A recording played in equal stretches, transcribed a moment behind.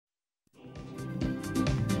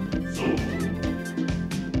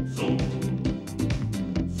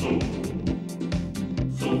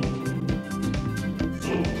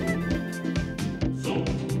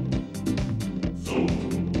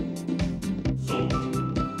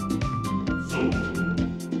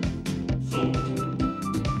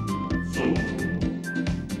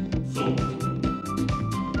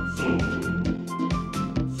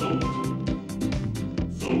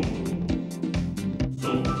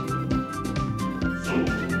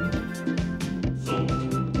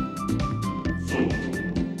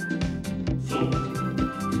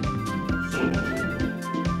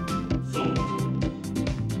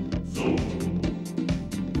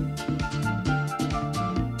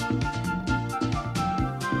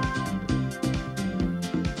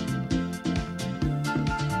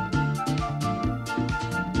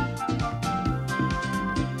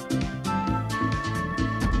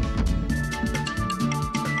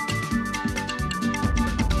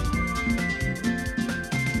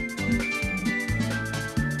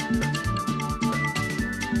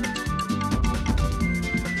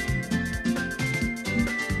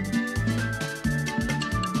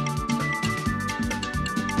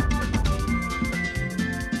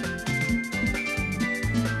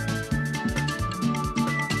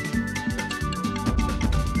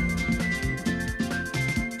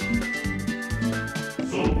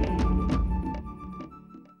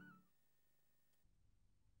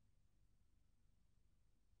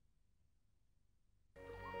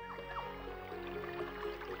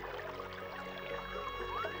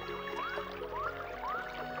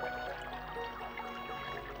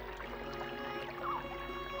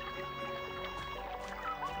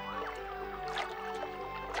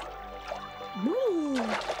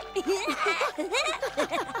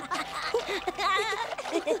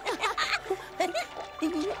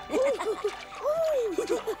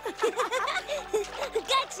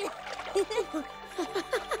Gotcha!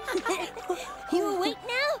 You awake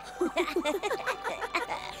now?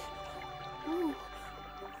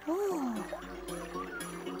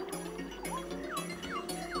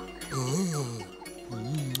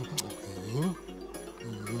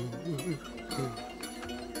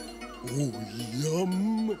 Oh,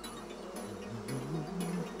 yum!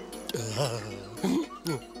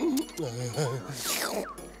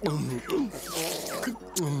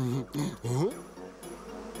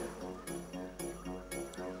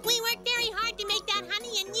 We worked very hard to make that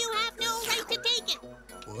honey, and you have no right to take it.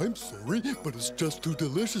 I'm sorry, but it's just too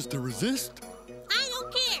delicious to resist. I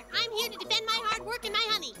don't care. I'm here to defend my hard work and my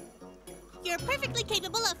honey. You're perfectly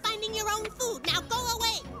capable of finding your own food. Now go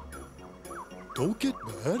away. Don't get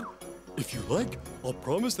mad. If you like, I'll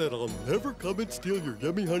promise that I'll never come and steal your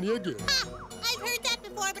yummy honey again. Ha! I've heard that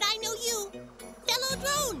before, but I know you. Fellow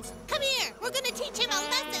drones, come here. We're going to teach him a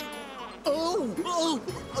lesson. Oh! Oh!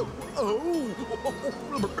 Oh! Oh!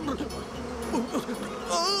 Oh!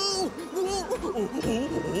 Oh no!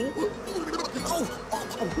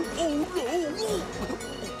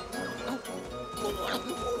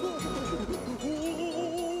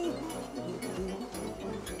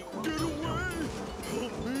 Get away!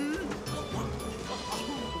 Help me!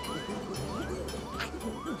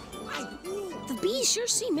 The bees sure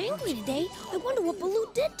seem angry today. I wonder what Baloo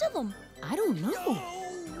did to them. I don't know.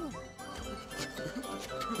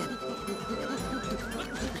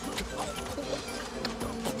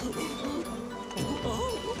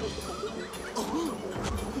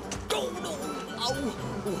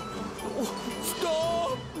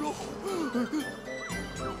 Stop!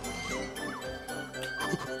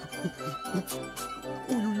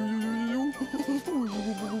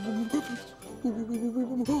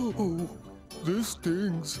 This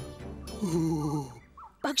stings.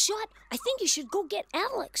 Buckshot, I think you should go get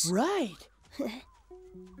Alex. Right.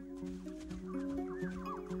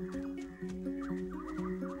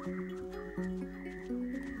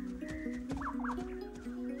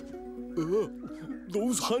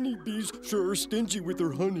 Those honeybees sure are stingy with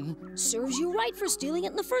their honey. Serves you right for stealing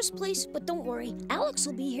it in the first place, but don't worry. Alex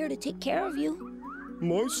will be here to take care of you.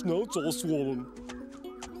 My snout's all swollen.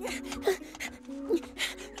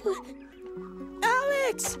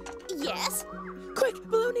 Alex! Yes? Quick,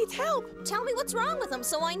 Baloo needs help. Tell me what's wrong with him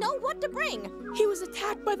so I know what to bring. He was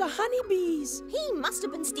attacked by the honeybees. He must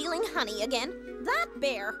have been stealing honey again. That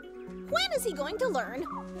bear. When is he going to learn?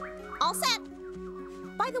 All set.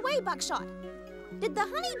 By the way, Buckshot, did the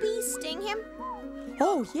honeybees sting him?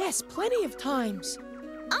 Oh, yes, plenty of times.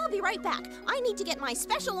 I'll be right back. I need to get my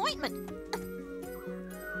special ointment.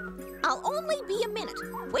 I'll only be a minute.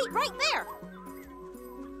 Wait right there.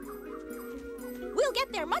 We'll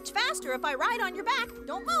get there much faster if I ride on your back.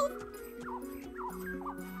 Don't move.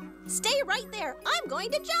 Stay right there. I'm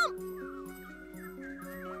going to jump.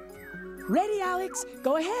 Ready, Alex?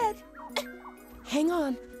 Go ahead. Hang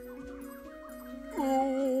on.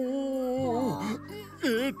 Oh,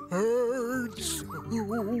 it hurts.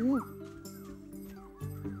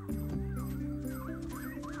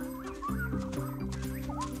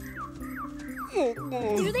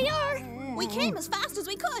 Here they are. We came as fast as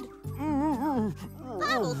we could.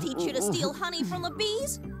 I will teach you to steal honey from the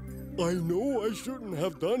bees. I know I shouldn't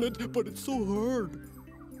have done it, but it's so hard.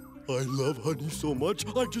 I love honey so much,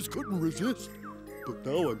 I just couldn't resist. But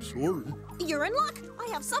now I'm sorry. You're in luck. I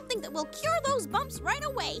have something that will cure those bumps right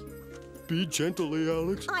away. Be gentle,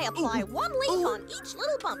 Alex. I apply one leaf on each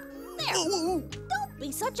little bump. There. Don't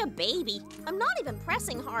be such a baby. I'm not even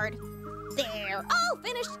pressing hard. There. All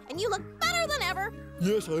finished, and you look better than ever.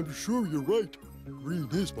 Yes, I'm sure you're right. Green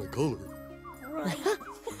is my color. Right.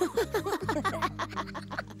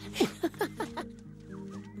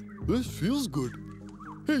 This feels good.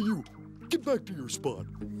 Hey, you. Get back to your spot.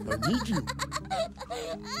 I need you.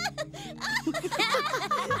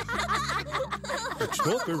 It's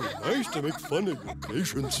not very nice to make fun of your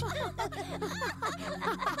patience.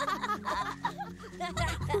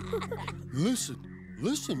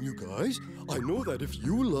 Listen, you guys. I know that if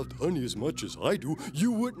you loved honey as much as I do,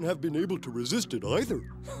 you wouldn't have been able to resist it either.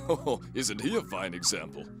 Oh, isn't he a fine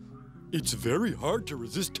example? It's very hard to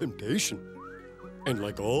resist temptation. And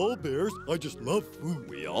like all bears, I just love food.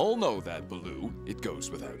 We all know that, Baloo. It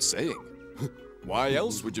goes without saying. Why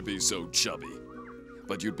else would you be so chubby?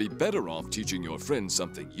 But you'd be better off teaching your friends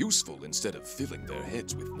something useful instead of filling their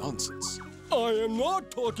heads with nonsense. I am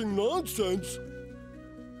not talking nonsense.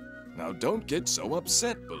 Now don't get so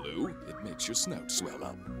upset, Baloo. It makes your snout swell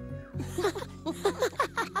up.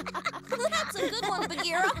 That's a good one,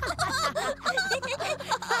 Baghera.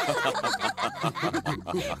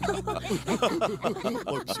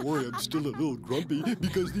 I'm sorry I'm still a little grumpy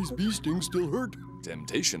because these bee stings still hurt.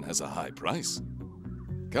 Temptation has a high price.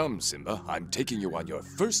 Come, Simba, I'm taking you on your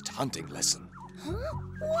first hunting lesson. Huh?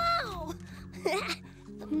 Wow!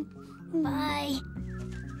 Bye.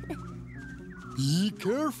 Be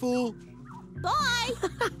careful. Bye.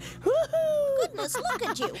 Woohoo! Goodness, look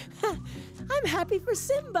at you. I'm happy for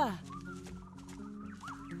Simba.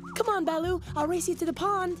 Come on, Baloo. I'll race you to the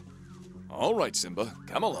pond. All right, Simba,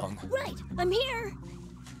 come along. Right, I'm here.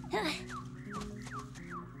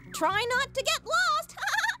 Try not to get lost.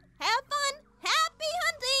 Have fun. Happy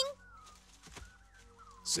hunting.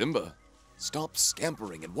 Simba, stop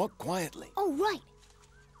scampering and walk quietly. Oh, right.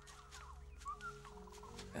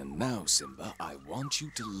 And now, Simba, I want you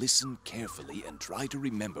to listen carefully and try to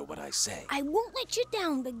remember what I say. I won't let you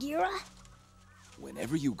down, Baghera.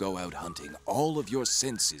 Whenever you go out hunting, all of your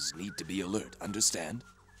senses need to be alert, understand?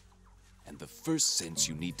 And the first sense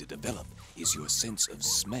you need to develop is your sense of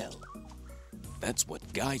smell. That's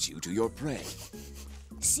what guides you to your prey.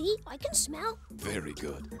 See, I can smell. Very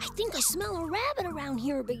good. I think I smell a rabbit around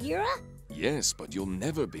here, Baghera. Yes, but you'll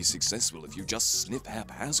never be successful if you just sniff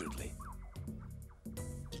haphazardly.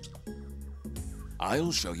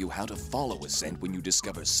 I'll show you how to follow a scent when you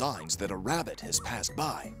discover signs that a rabbit has passed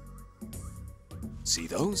by. See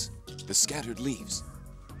those? The scattered leaves.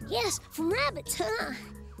 Yes, from rabbits, huh?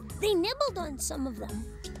 They nibbled on some of them.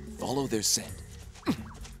 Follow their scent.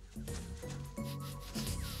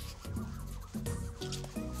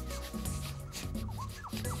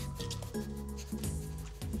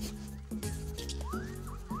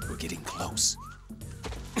 We're getting close.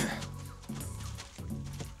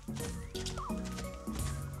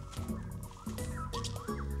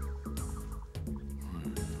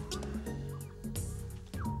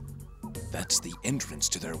 That's the entrance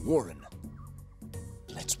to their warren.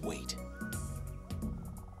 Let's wait.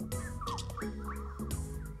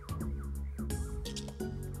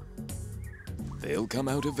 They'll come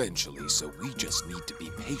out eventually, so we just need to be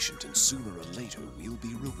patient, and sooner or later we'll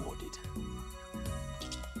be rewarded.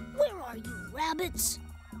 Where are you, rabbits?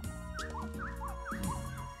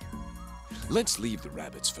 Let's leave the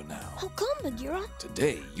rabbits for now. How come, Baghera?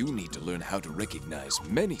 Today, you need to learn how to recognize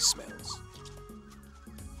many smells.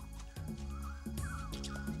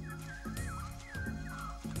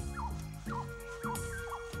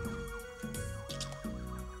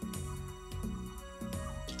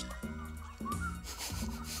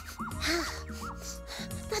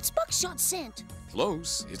 That's buckshot scent.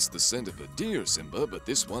 Close. It's the scent of a deer, Simba, but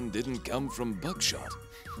this one didn't come from buckshot.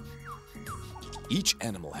 Each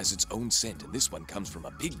animal has its own scent, and this one comes from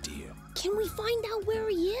a big deer. Can we find out where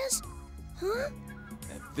he is? Huh?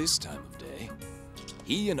 At this time of day,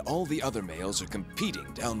 he and all the other males are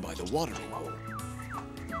competing down by the watering hole.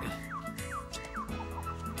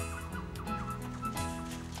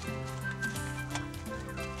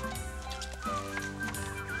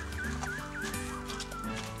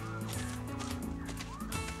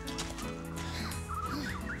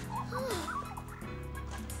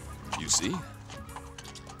 You see?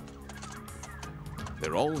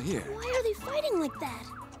 They're all here. Why are they fighting like that?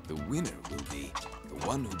 The winner will be the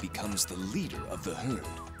one who becomes the leader of the herd.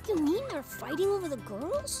 You mean they're fighting over the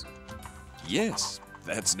girls? Yes,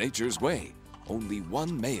 that's nature's way. Only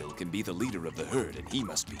one male can be the leader of the herd, and he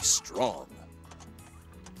must be strong.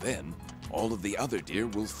 Then, all of the other deer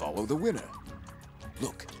will follow the winner.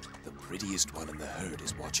 Look, the prettiest one in the herd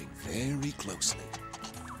is watching very closely.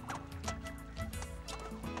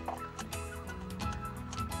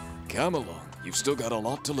 Come along, you've still got a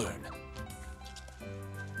lot to learn.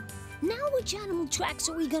 Now which animal tracks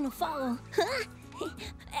are we gonna follow? Huh?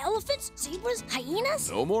 Elephants? Zebras? Hyenas?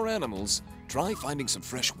 No more animals. Try finding some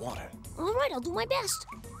fresh water. All right, I'll do my best.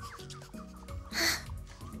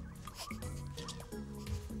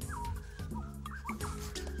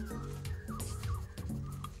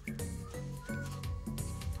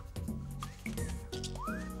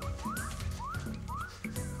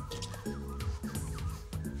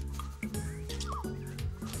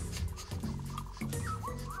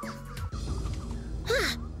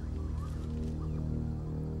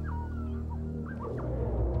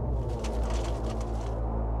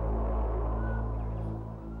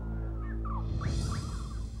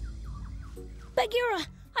 Baghera,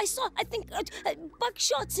 I think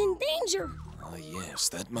Buckshot's in danger. Ah, yes,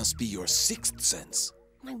 that must be your sixth sense.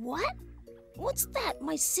 My what? What's that,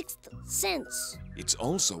 my sixth sense? It's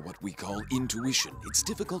also what we call intuition. It's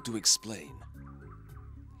difficult to explain.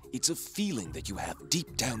 It's a feeling that you have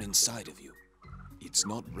deep down inside of you. It's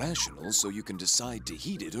not rational, so you can decide to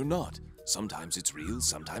heed it or not. Sometimes it's real,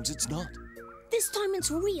 sometimes it's not. This time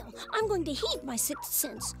it's real. I'm going to heed my sixth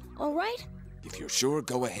sense, all right? If you're sure,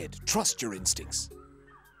 go ahead. Trust your instincts.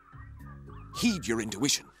 Heed your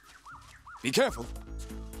intuition. Be careful.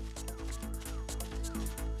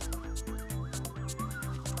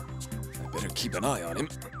 I better keep an eye on him.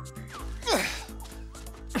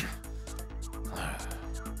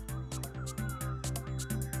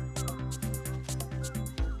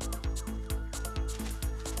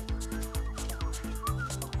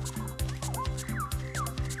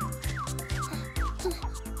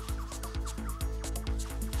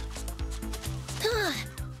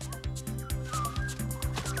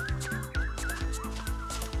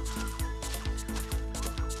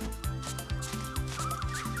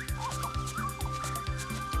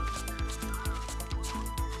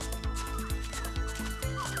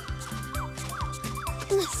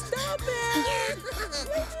 Stop it!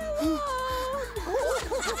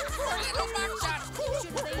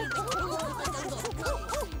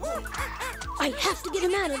 I have to get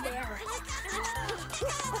him out of there.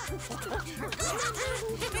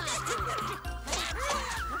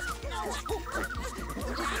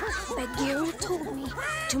 Baghera told me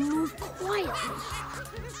to move quietly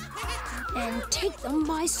and take them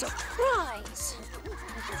by surprise.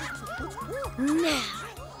 Now.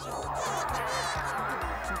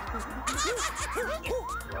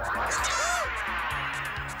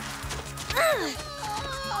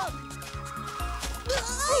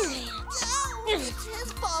 It's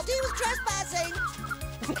his fault. He was trespassing.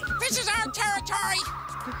 This is our territory.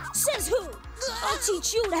 Says who? I'll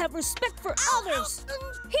teach you to have respect for others.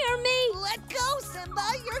 Hear me? Let go,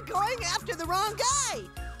 Simba. You're going after the wrong guy.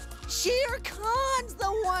 Shere Khan's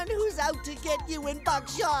the one who's out to get you in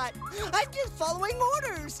buckshot. I'm just following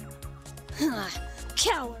orders.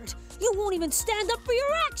 Coward. You won't even stand up for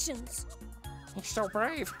your actions. He's so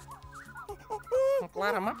brave. I'm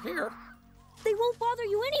glad I'm up here. They won't bother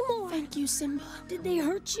you anymore. Thank you, Simba. Did they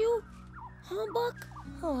hurt you? Huh, Buck?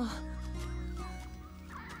 Oh.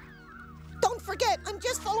 Don't forget, I'm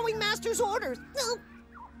just following Master's orders.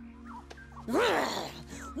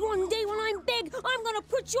 One day when I'm big, I'm gonna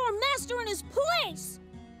put your master in his place.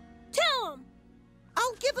 Tell him.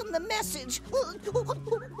 I'll give him the message.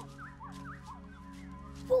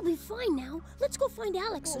 We'll be fine now. Let's go find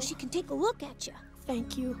Alex so she can take a look at you.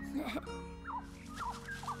 Thank you.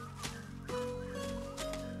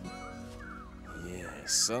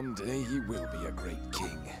 Yes, someday he will be a great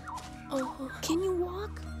king. Oh, Can you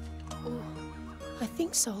walk? I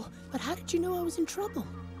think so. But how did you know I was in trouble?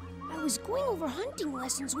 I was going over hunting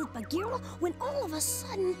lessons with Baghera when all of a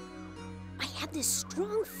sudden, I had this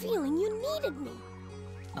strong feeling you needed me.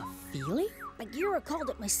 A feeling? Baghera called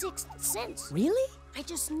it my sixth sense. Really? I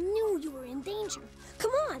just knew you were in danger.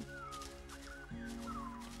 Come on.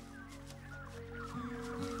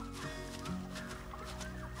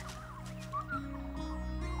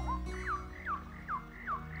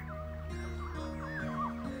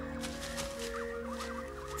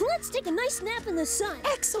 Let's take a nice nap in the sun.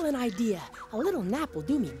 Excellent idea. A little nap will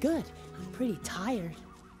do me good. I'm pretty tired.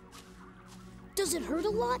 Does it hurt a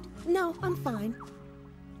lot? No, I'm fine.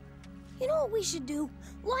 You know what we should do?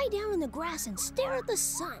 Lie down in the grass and stare at the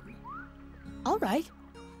sun. All right.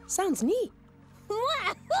 Sounds neat.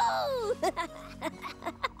 Wahoo!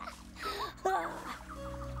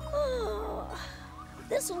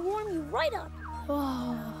 This'll warm you right up.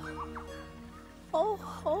 Oh. Oh,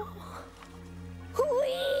 oh.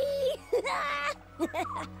 Whee!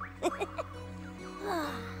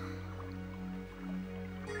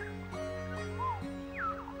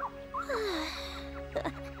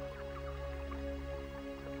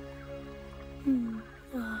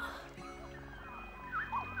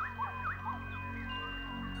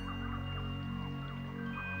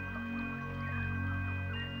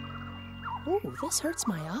 Oh, this hurts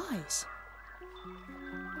my eyes.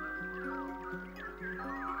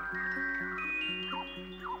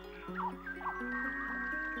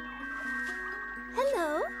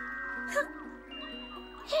 Hello?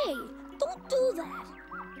 Hey, don't do that.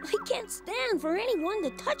 I can't stand for anyone to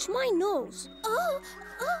touch my nose.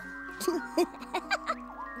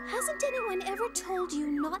 Hasn't anyone ever told you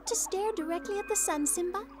not to stare directly at the sun,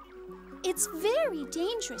 Simba? It's very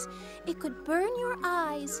dangerous. It could burn your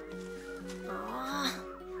eyes. Ah,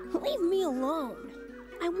 leave me alone.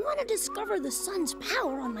 I want to discover the sun's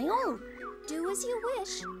power on my own. Do as you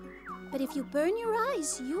wish. But if you burn your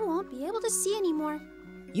eyes, you won't be able to see anymore.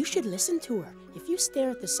 You should listen to her. If you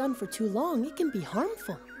stare at the sun for too long, it can be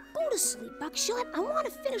harmful. Go to sleep, Buckshot. I want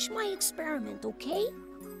to finish my experiment, okay?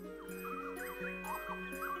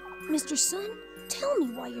 Mr. Sun, Tell me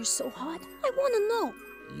why you're so hot. I want to know.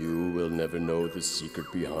 You will never know the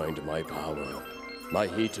secret behind my power. My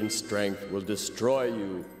heat and strength will destroy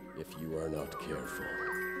you if you are not careful.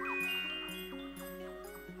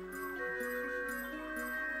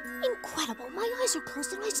 Incredible. My eyes are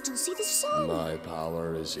closed and I still see the sun. My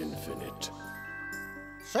power is infinite.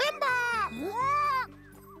 Simba!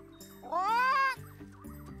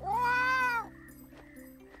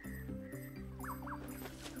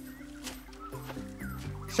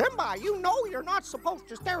 Simba, you know you're not supposed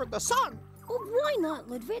to stare at the sun. Well, why not,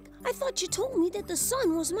 Ludwig? I thought you told me that the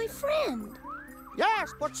sun was my friend.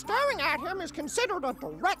 Yes, but staring at him is considered a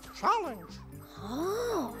direct challenge.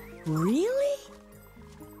 Oh. Really?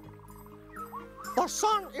 The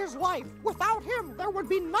sun is life. Without him, there would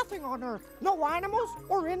be nothing on Earth. No animals,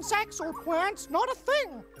 or insects, or plants, not a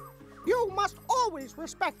thing. You must always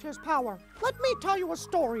respect his power. Let me tell you a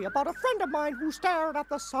story about a friend of mine who stared at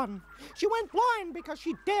the sun. She went blind because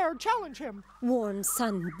she dared challenge him. Warm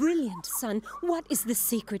sun, brilliant sun, what is the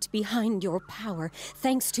secret behind your power?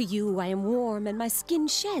 Thanks to you, I am warm and my skin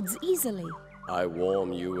sheds easily. I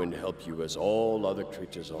warm you and help you as all other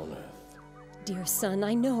creatures on Earth. Dear son,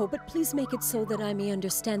 I know, but please make it so that I may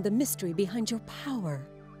understand the mystery behind your power.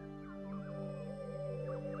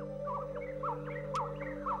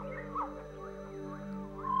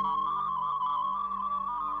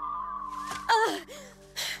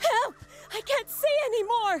 Help! I can't see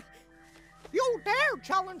anymore! You dared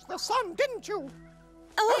challenge the sun, didn't you?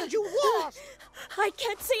 And you lost! I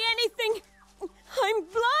can't see anything! I'm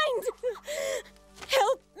blind!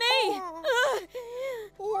 Help me!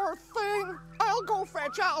 Poor thing. I'll go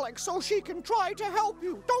fetch Alex so she can try to help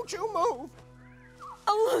you. Don't you move.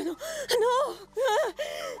 Oh, no!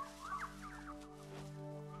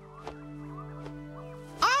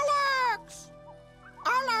 Alex!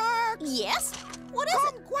 Alex! Yes? What is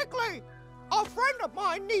Come quickly! A friend of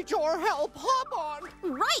mine needs your help. Hop on. it?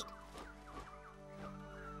 Right.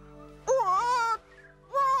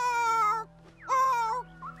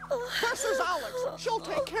 This is Alex. She'll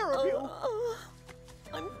take care of you.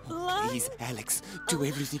 I'm blind. Please, Alex, do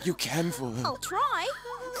everything you can for her. I'll try.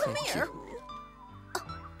 Come Thank here. you.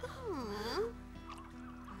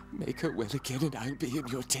 Make her well again and I'll be in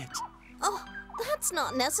your tent. Oh, that's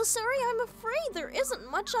not necessary. I'm afraid there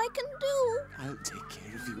isn't much I can do. I'll take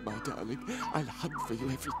care of you, my darling. I'll hunt for you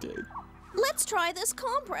every day. Let's try this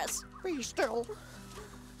compress. Be still.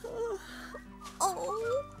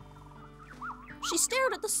 Oh. She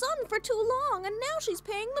stared at the sun for too long, and now she's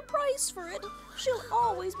paying the price for it. She'll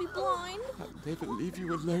always be blind. I'll never leave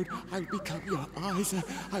you alone. I'll become your eyes.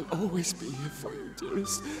 I'll always be here for you,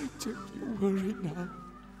 dearest. Don't you worry now.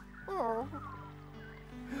 Oh.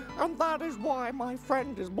 And that is why my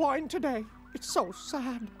friend is blind today. It's so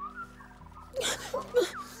sad.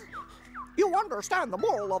 You understand the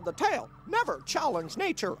moral of the tale. Never challenge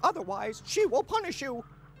nature, otherwise she will punish you.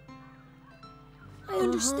 I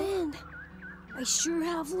understand. I sure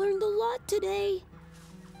have learned a lot today.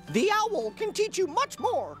 The owl can teach you much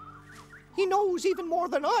more. He knows even more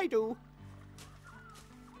than I do.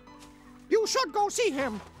 You should go see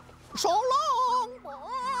him. So long!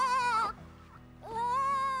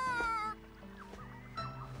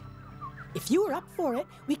 If you are up for it,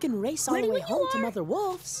 we can race all Ready the way when you home to are. Mother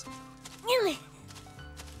Wolf's.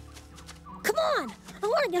 Come on! I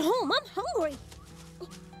want to get home. I'm hungry.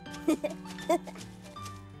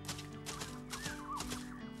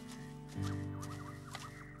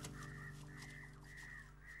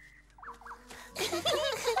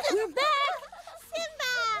 We're back!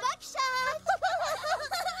 Simba! Buckshot!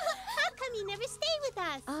 How come you never stay with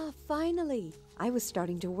us? Ah, finally. I was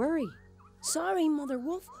starting to worry. Sorry, Mother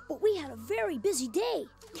Wolf, but we had a very busy day.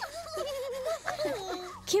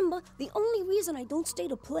 Kimba, the only reason I don't stay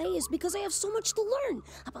to play is because I have so much to learn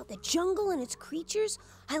about the jungle and its creatures.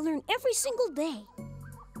 I learn every single day.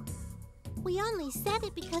 We only said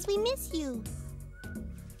it because we miss you.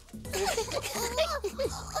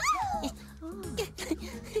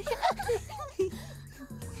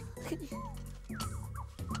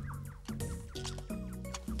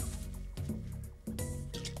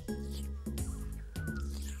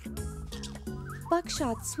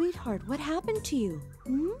 Buckshot, sweetheart, what happened to you?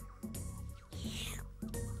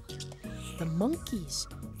 The monkeys.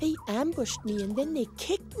 They ambushed me and then they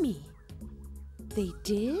kicked me. They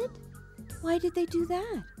did? Why did they do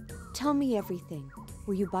that? Tell me everything.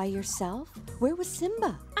 Were you by yourself? Where was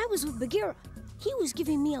Simba? I was with Baghera. He was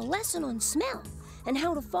giving me a lesson on smell and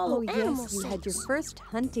how to follow animal yes, you had your scents. first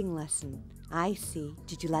hunting lesson. I see.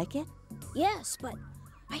 Did you like it? Yes, but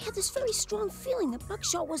I had this very strong feeling that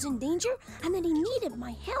Buckshot was in danger and that he needed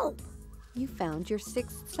my help. You found your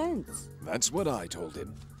sixth sense. That's what I told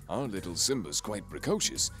him. Our little Simba's quite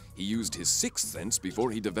precocious. He used his sixth sense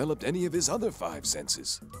before he developed any of his other 5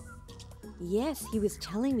 senses. Yes, he was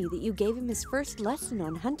telling me that you gave him his first lesson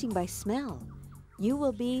on hunting by smell. You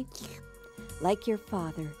will be like your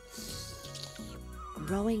father,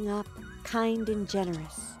 growing up kind and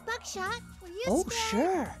generous. Buckshot, will you Oh, stay?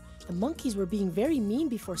 sure. The monkeys were being very mean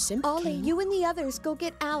before Simba Ollie, came. you and the others go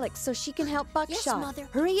get Alex so she can help Buckshot. Yes, Mother.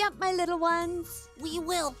 Hurry up, my little ones. We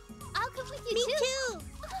will. I'll come with you, too.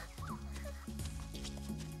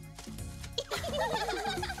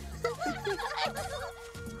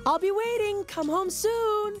 I'll be waiting. Come home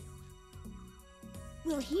soon.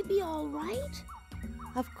 Will he be all right?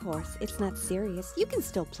 Of course, it's not serious. You can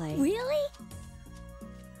still play. Really?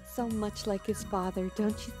 So much like his father,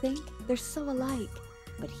 don't you think? They're so alike.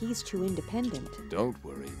 But he's too independent. Don't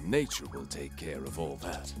worry, nature will take care of all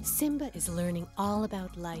that. Simba is learning all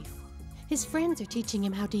about life. His friends are teaching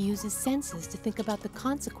him how to use his senses to think about the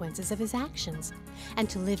consequences of his actions and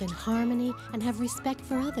to live in harmony and have respect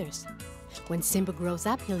for others. When Simba grows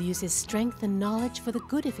up, he'll use his strength and knowledge for the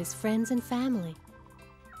good of his friends and family.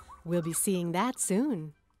 We'll be seeing that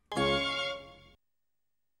soon.